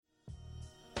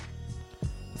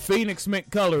Phoenix mint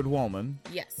colored woman.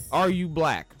 Yes. Are you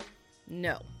black?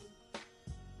 No.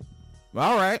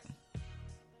 All right.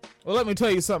 Well, let me tell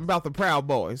you something about the Proud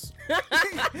Boys.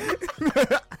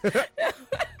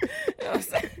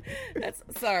 That's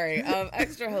sorry.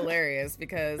 Extra hilarious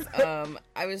because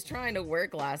I was trying to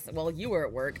work well, you were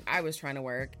at work. I was trying to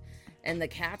work, and the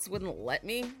cats wouldn't let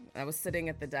me. I was sitting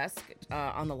at the desk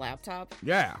on the laptop.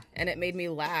 Yeah. And it made me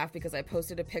laugh because I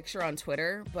posted a picture on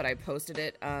Twitter, but I posted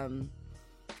it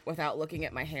without looking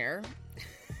at my hair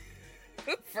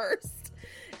first.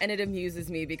 And it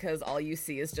amuses me because all you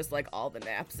see is just like all the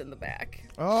naps in the back.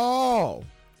 Oh.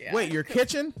 Yeah. Wait, your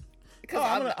kitchen? Because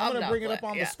I'm gonna bring it up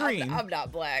on the screen. I'm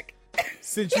not black.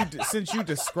 Since you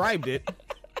described it.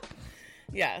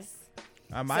 Yes.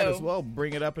 I might as well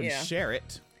bring it up and share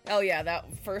it. Oh yeah, that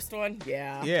first one.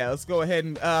 Yeah. Yeah, let's go ahead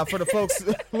and for the folks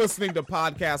listening to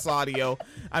podcast audio,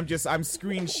 I'm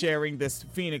screen sharing this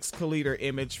Phoenix Calida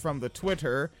image from the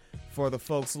Twitter for the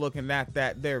folks looking at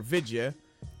that their vidya.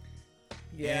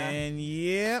 Yeah. And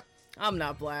yep. I'm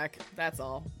not black. That's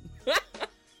all.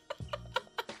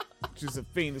 Just a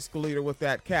Phoenix Calida with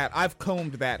that cat. I've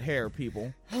combed that hair,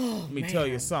 people. Let me tell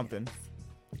you something.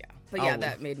 Yeah. But yeah,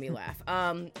 that made me laugh.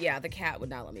 Yeah, the cat would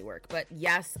not let me work. But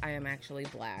yes, I am actually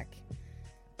black.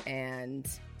 And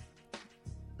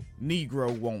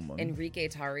Negro woman. Enrique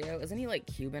Tarrio, isn't he like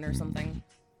Cuban or something?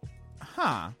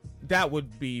 Huh. That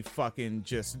would be fucking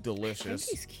just delicious. I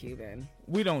think he's Cuban.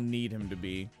 We don't need him to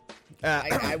be.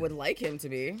 I would like him to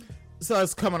be. So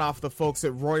it's coming off the folks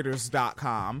at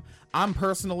Reuters.com. I'm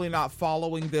personally not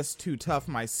following this too tough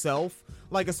myself,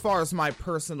 like as far as my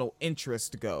personal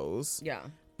interest goes. Yeah.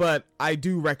 But I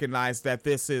do recognize that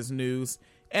this is news,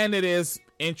 and it is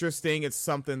interesting. It's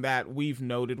something that we've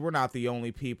noted. We're not the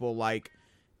only people, like,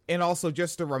 and also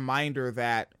just a reminder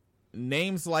that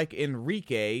names like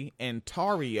Enrique and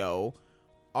Tarrio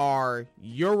are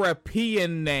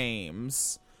European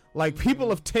names. Like,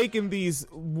 people have taken these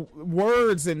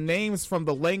words and names from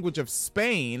the language of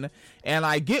Spain, and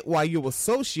I get why you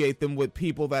associate them with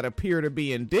people that appear to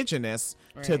be indigenous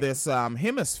to this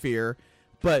hemisphere,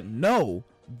 but no,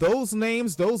 those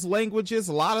names, those languages,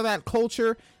 a lot of that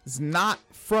culture is not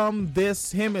from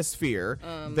this hemisphere.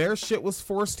 Their shit was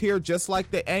forced here just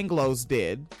like the Anglos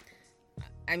did.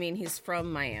 I mean, he's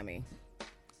from Miami.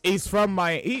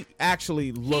 He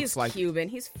actually looks like Cuban.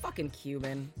 He's fucking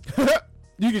Cuban.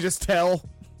 You can just tell.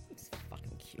 He's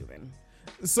fucking Cuban.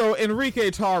 So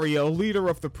Enrique Tarrio, leader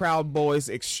of the Proud Boys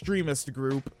extremist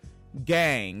group,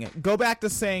 gang. Go back to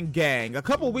saying gang. A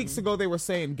couple weeks ago they were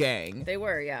saying gang. They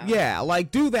were, yeah. Yeah, like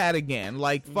do that again.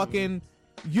 Like fucking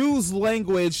use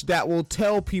language that will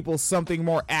tell people something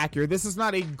more accurate. This is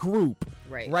not a group.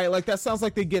 Right? Like that sounds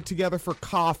like they get together for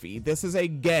coffee. This is a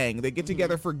gang. They get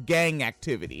together for gang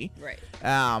activity. Right.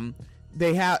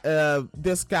 They have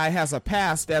this guy has a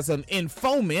past as an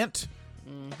informant,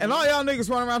 and all y'all niggas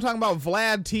running around talking about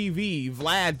Vlad TV,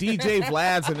 DJ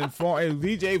Vlad's an informant,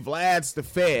 DJ Vlad's the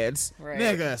feds. Right.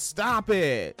 Nigga, stop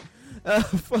it.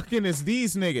 Fucking is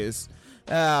these niggas.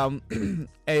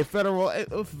 A federal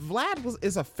Vlad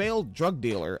is a failed drug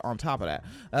dealer. On top of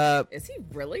that, is he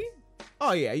really?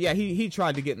 Oh yeah. He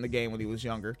tried to get in the game when he was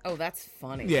younger. Oh, that's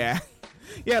funny. Yeah.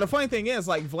 Yeah, the funny thing is,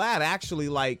 like, Vlad actually,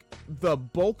 like, the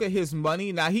bulk of his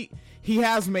money, now he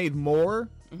has made more,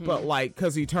 but, like,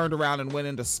 because he turned around and went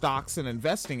into stocks and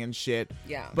investing and shit.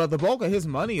 Yeah. But the bulk of his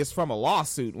money is from a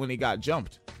lawsuit when he got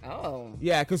jumped. Oh.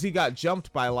 Yeah, because he got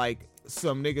jumped by, like,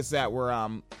 some niggas that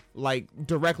were, like,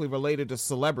 directly related to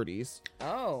celebrities.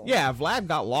 Oh. Yeah, Vlad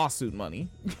got lawsuit money.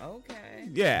 Okay.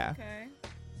 Yeah. Okay.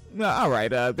 No, all right,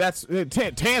 that's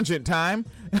tangent time.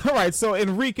 All right, so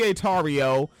Enrique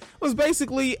Tarrio was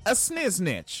basically a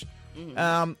snitch.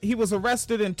 He was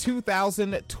arrested in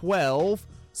 2012.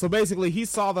 So basically, he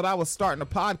saw that I was starting a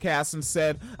podcast and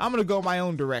said, I'm going to go my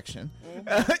own direction.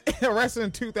 Arrested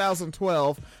in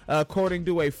 2012, according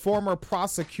to a former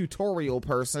prosecutorial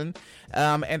person,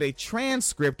 and a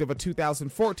transcript of a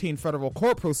 2014 federal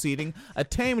court proceeding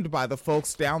attained by the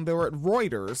folks down there at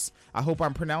Reuters. I hope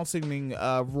I'm pronouncing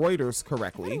Reuters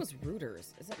correctly. I thought it was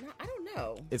Reuters. Is it not? I don't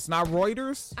know. It's not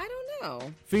Reuters? I don't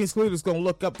know. Phoenix Calida's going to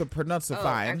look up the pronunciation. Oh,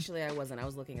 actually, I wasn't. I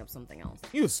was looking up something else.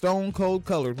 You a stone cold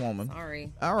colored woman.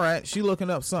 Sorry. All right, she looking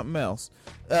up something else.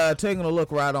 Taking a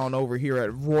look right on over here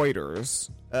at Reuters.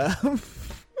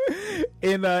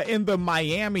 In the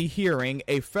Miami hearing,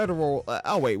 a federal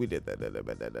we did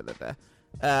that.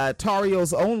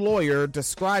 Tarrio's own lawyer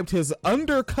described his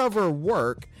undercover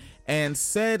work and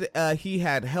said he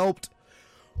had helped.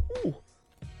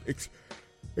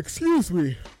 Excuse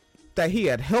me. that he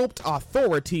had helped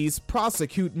authorities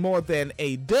prosecute more than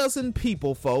a dozen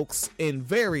people, folks, in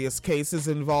various cases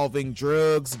involving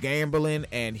drugs, gambling,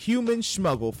 and human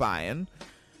schmugglifying.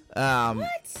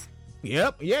 What?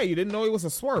 Yep. Yeah, you didn't know he was a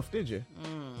swerf, did you?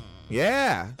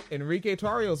 Yeah. Enrique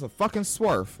Tarrio's a fucking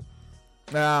swerf.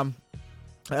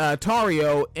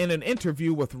 Tarrio, in an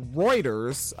interview with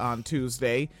Reuters on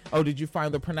Tuesday. Oh, did you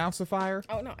find the pronouncer?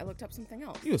 Oh, no, I looked up something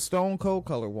else. You a stone cold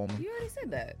color woman. You already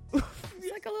said that.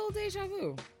 It's like a little deja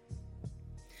vu.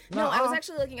 No, I was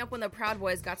actually looking up when the Proud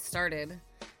Boys got started.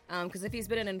 Because if he's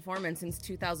been an informant since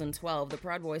 2012, the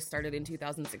Proud Boys started in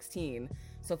 2016.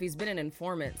 So if he's been an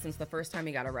informant since the first time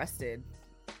he got arrested,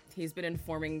 he's been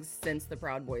informing since the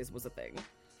Proud Boys was a thing.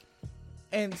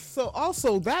 And so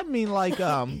also that mean like,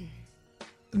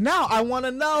 now I want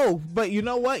to know, but you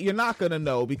know what? You're not going to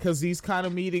know because these kind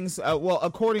of meetings, well,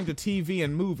 according to TV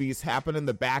and movies, happen in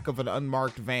the back of an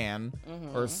unmarked van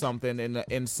or something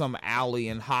in some alley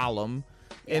in Harlem.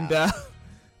 Yeah. And,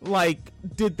 like,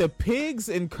 did the pigs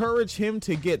encourage him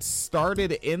to get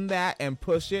started in that and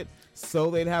push it so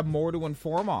they'd have more to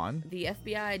inform on? The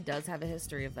FBI does have a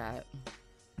history of that.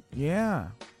 Yeah.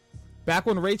 Back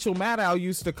when Rachel Maddow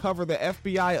used to cover the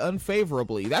FBI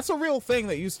unfavorably. That's a real thing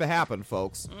that used to happen,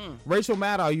 folks. Rachel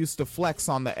Maddow used to flex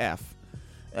on the F.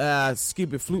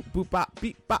 Skibby flute boop bop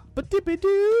beep bop ba dippy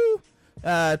doo.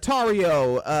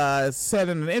 Tarrio said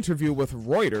in an interview with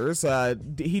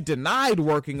Reuters he denied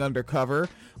working undercover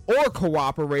or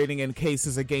cooperating in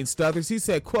cases against others. He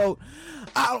said, quote,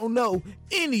 "I don't know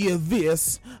any of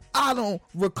this. I don't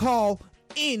recall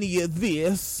any of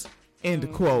this,"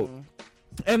 end quote.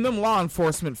 And them law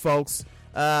enforcement folks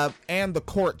and the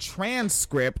court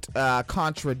transcript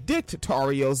contradict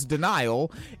Tarrio's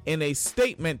denial. In a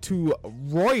statement to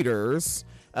Reuters,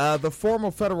 the former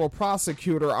federal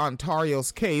prosecutor on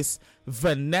Tarrio's case,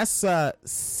 Vanessa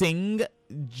Singh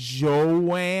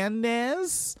Joannes,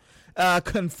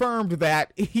 confirmed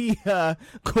that he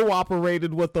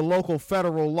cooperated with the local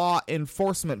federal law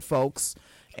enforcement folks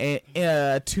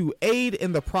to aid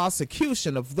in the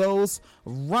prosecution of those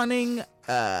running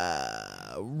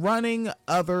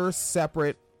other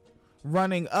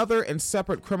and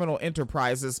separate criminal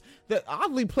enterprises. That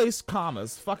oddly placed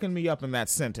commas fucking me up in that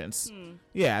sentence.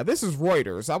 Yeah, this is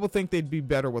Reuters. I would think they'd be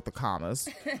better with the commas.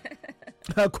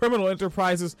 Criminal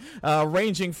enterprises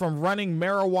ranging from running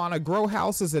marijuana grow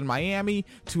houses in Miami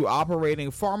to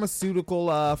operating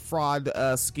pharmaceutical fraud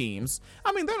schemes.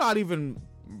 I mean, they're not even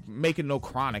making no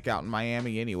chronic out in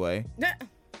Miami anyway.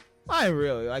 I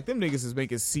really like them niggas is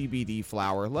making CBD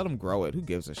flower. Let them grow it. Who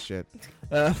gives a shit?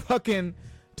 Fucking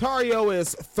Tarrio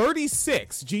is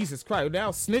 36. Jesus Christ.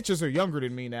 Now snitches are younger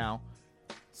than me now.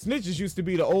 Snitches used to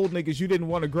be the old niggas you didn't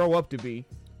want to grow up to be.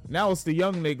 Now it's the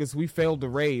young niggas we failed to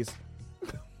raise.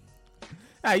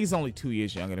 He's only 2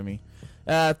 years younger than me.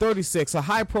 36, a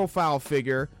high-profile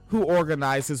figure who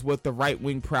organizes with the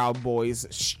right-wing Proud Boys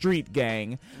street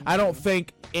gang. I don't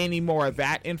think any more of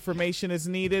that information is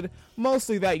needed.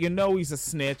 Mostly that you know he's a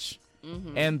snitch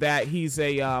and that he's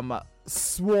a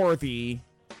swarthy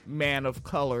man of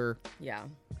color. Yeah.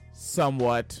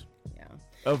 Somewhat. Yeah.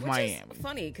 Of Miami. Which is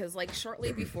funny because like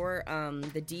shortly before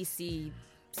the DC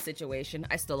situation,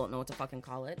 I still don't know what to fucking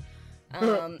call it.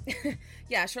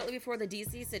 Yeah, shortly before the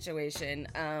DC situation,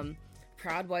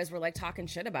 Proud Boys were like talking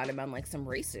shit about him on like some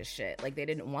racist shit. Like they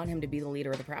didn't want him to be the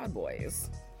leader of the Proud Boys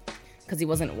because he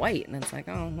wasn't white. And it's like,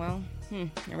 oh well,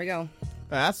 here we go.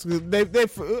 That's they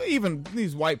even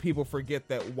these white people forget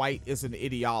that white is an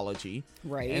ideology,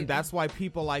 right? And that's why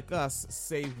people like us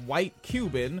say white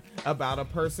Cuban about a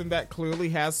person that clearly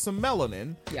has some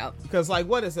melanin. Yep. Because like,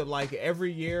 what is it like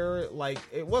every year? Like,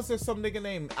 was there some nigga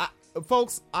named?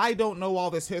 Folks, I don't know all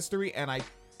this history, and I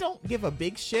don't give a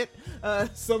big shit.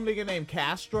 Some nigga named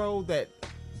Castro that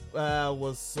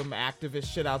was some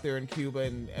activist shit out there in Cuba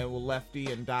and was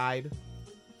lefty and died.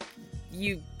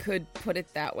 You could put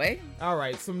it that way. All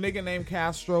right, some nigga named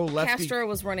Castro, lefty. Castro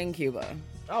was running Cuba.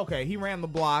 Okay, he ran the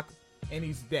block, and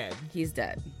he's dead. He's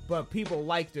dead. But people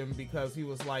liked him because he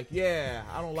was like, yeah,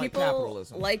 I don't like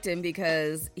capitalism. People liked him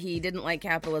because he didn't like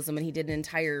capitalism, and he did an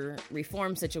entire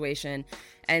reform situation.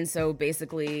 And so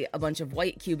basically a bunch of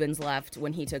white Cubans left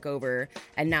when he took over,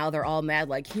 and now they're all mad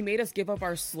like, he made us give up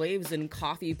our slaves and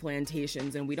coffee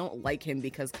plantations, and we don't like him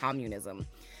because communism.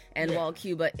 And while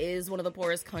Cuba is one of the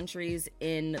poorest countries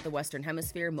in the Western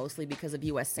Hemisphere, mostly because of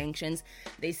U.S. sanctions,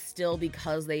 they still,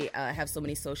 because they have so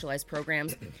many socialized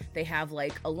programs, they have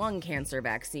like a lung cancer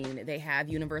vaccine, they have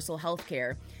universal health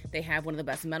care, they have one of the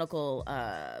best medical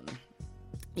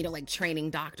like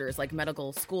training doctors, like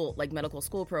medical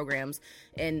school programs,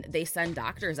 and they send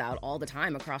doctors out all the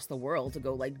time across the world to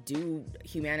go like do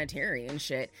humanitarian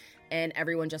shit. and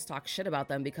everyone just talks shit about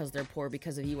them because they're poor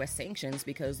because of U.S. sanctions,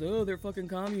 because, oh, they're fucking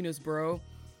communists, bro.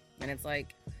 And it's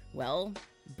like, well,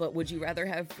 but would you rather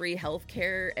have free health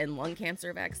care and lung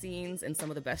cancer vaccines and some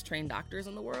of the best trained doctors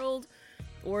in the world?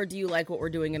 Or do you like what we're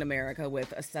doing in America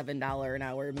with a $7 an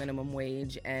hour minimum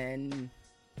wage and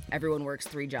everyone works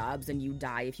 3 jobs and you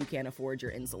die if you can't afford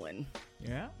your insulin?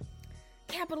 Yeah.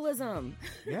 Capitalism.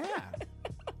 Yeah.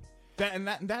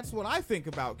 That's what I think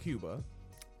about Cuba.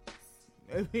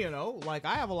 You know, like,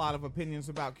 I have a lot of opinions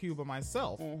about Cuba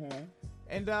myself.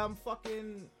 And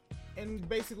and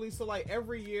basically, so like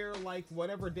every year, like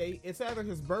whatever day, it's either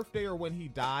his birthday or when he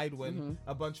died, when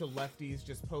a bunch of lefties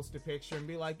just post a picture and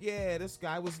be like, yeah, this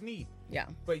guy was neat. Yeah.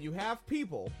 But you have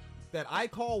people that I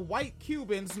call white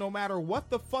Cubans no matter what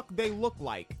the fuck they look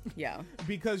like. Yeah.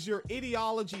 Because your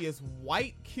ideology is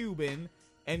white Cuban,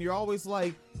 and you're always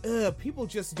like, ugh, people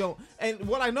just don't. And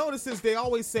what I notice is they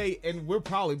always say, and we're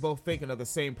probably both thinking of the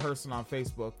same person on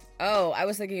Facebook. Oh, I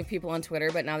was thinking of people on Twitter,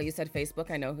 but now that you said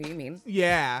Facebook, I know who you mean.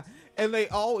 Yeah. And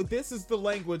this is the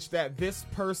language that this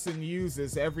person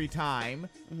uses every time.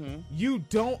 You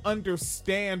don't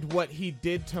understand what he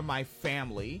did to my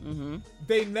family.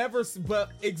 They never,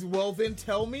 well, then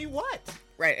tell me what?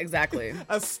 Right, exactly.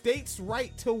 A state's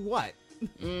right to what?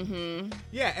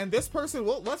 Yeah, and this person,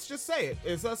 well, let's just say it,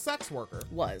 is a sex worker.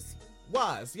 Was,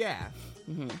 yeah.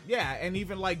 Yeah, and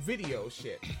even like video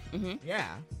shit.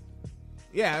 Yeah,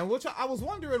 and which I was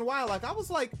wondering why. Like, I was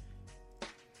like,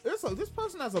 this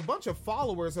person has a bunch of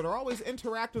followers that are always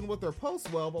interacting with their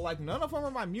posts well, but like none of them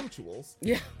are my mutuals.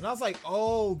 Yeah, and I was like,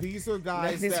 oh, these are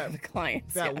guys these are the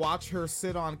clients that watch her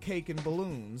sit on cake and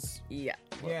balloons. Yeah,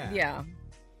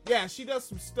 yeah. She does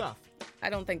some stuff.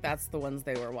 I don't think that's the ones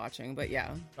they were watching, but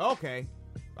yeah. Okay.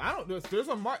 I don't. There's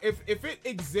a if it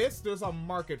exists, there's a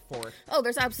market for it. Oh,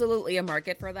 there's absolutely a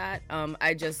market for that.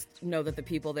 I just know that the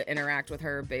people that interact with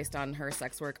her based on her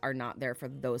sex work are not there for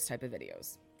those type of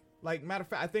videos. Like, matter of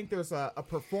fact, I think there's a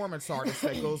performance artist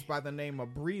that goes by the name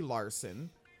of Brie Larson,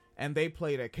 and they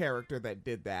played a character that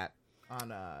did that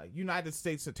on United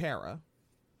States of Terra.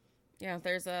 Yeah,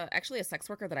 there's actually a sex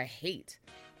worker that I hate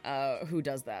who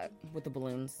does that with the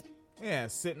balloons. Yeah,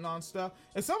 sitting on stuff.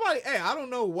 And somebody, hey, I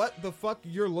don't know what the fuck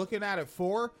you're looking at it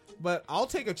for, but I'll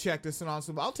take a check to sit on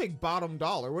some. I'll take bottom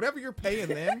dollar, whatever you're paying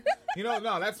them.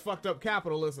 No, that's fucked up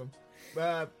capitalism.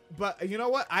 But you know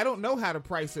what? I don't know how to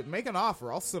price it. Make an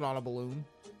offer. I'll sit on a balloon.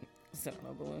 Sit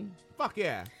on a balloon? Fuck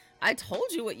yeah. I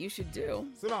told you what you should do.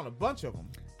 Sit on a bunch of them.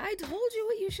 I told you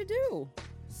what you should do.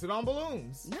 Sit on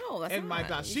balloons. No, that's and not. And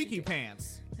my dashiki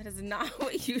pants. That is not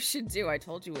what you should do. I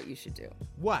told you what you should do.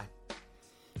 What?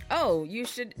 Oh, you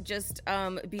should just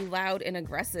be loud and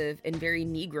aggressive and very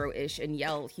Negro-ish and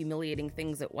yell humiliating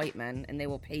things at white men, and they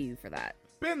will pay you for that.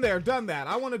 Been there, done that.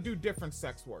 I want to do different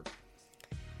sex work.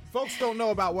 Folks don't know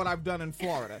about what I've done in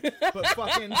Florida, but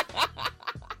fucking...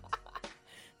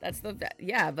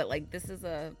 Yeah, but like, this is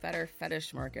a better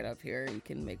fetish market up here. You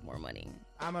can make more money.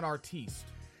 I'm an artiste.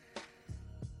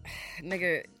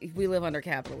 Nigga, we live under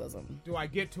capitalism. Do I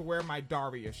get to wear my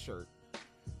Daria shirt?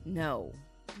 No.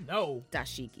 No.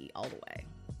 Dashiki, all the way.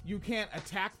 You can't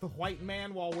attack the white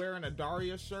man while wearing a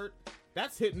Daria shirt?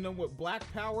 That's hitting them with black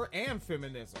power and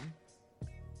feminism.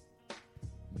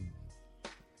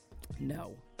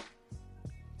 No.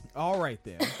 All right,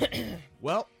 then.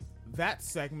 Well, that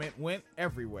segment went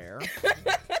everywhere.